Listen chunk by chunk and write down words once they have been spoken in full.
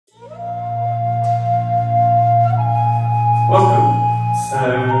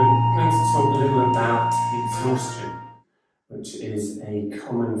about exhaustion, which is a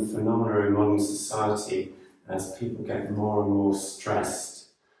common phenomenon in modern society as people get more and more stressed.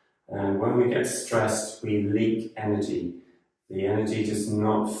 And when we get stressed, we leak energy. The energy does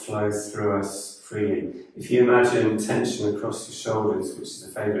not flow through us freely. If you imagine tension across your shoulders, which is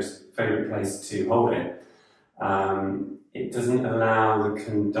a favourite place to hold it, it doesn't allow the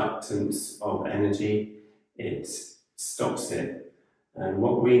conductance of energy, it stops it. And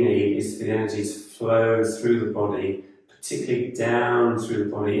what we need is for the energy to flow through the body, particularly down through the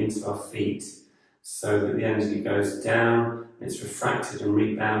body into our feet, so that the energy goes down, it's refracted and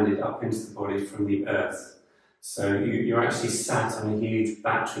rebounded up into the body from the earth. So you're actually sat on a huge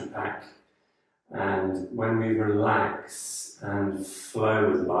battery pack, and when we relax and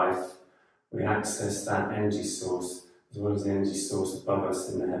flow with life, we access that energy source, as well as the energy source above us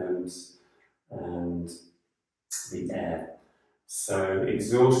in the heavens and the air. So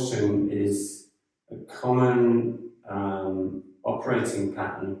exhaustion is a common operating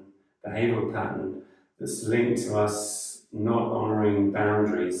pattern, behavioural pattern, that's linked to us not honouring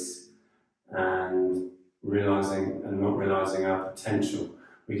boundaries and not realising our potential.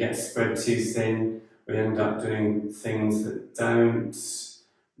 We get spread too thin, we end up doing things that don't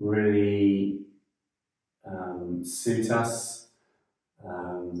really suit us,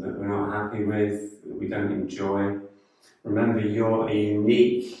 that we're not happy with, that we don't enjoy. Remember, you're a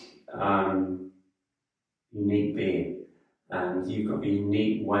unique being, and you've got a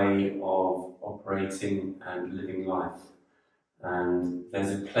unique way of operating and living life. And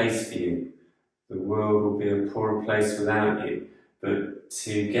there's a place for you. The world will be a poorer place without you. But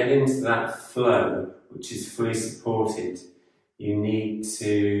to get into that flow, which is fully supported, you need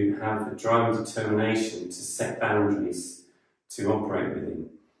to have the drive and determination to set boundaries to operate within.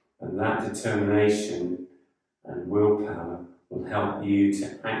 And that determination and willpower will help you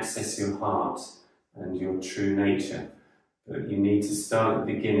to access your heart and your true nature. But you need to start at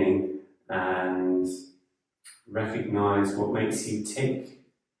the beginning and recognise what makes you tick.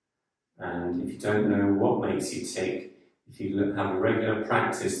 And if you don't know what makes you tick, if you have a regular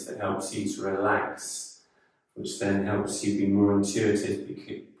practice that helps you to relax, which then helps you be more intuitive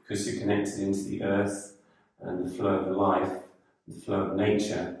because you're connected into the earth and the flow of life, the flow of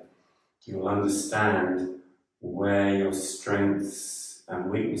nature, you'll understand where your strengths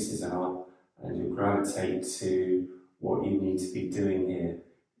and weaknesses are, and you'll gravitate to what you need to be doing here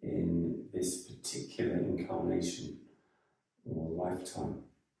in this particular incarnation or lifetime.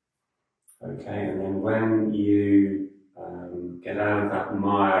 Okay, and then when you get out of that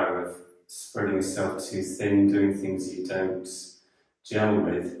mire of spreading yourself too thin, doing things you don't gel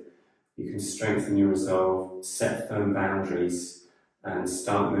with, you can strengthen your resolve, set firm boundaries, and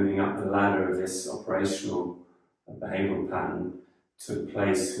start moving up the ladder of this operational behavioural pattern to a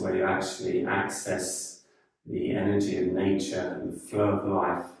place where you actually access the energy of nature and the flow of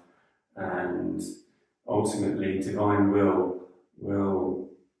life, and ultimately divine will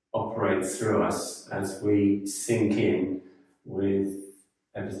operate through us as we sink in with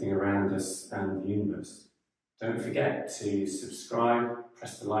everything around us and the universe. Don't forget to subscribe,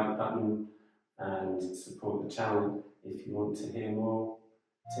 press the like button, and support the channel if you want to hear more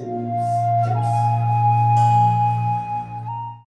tips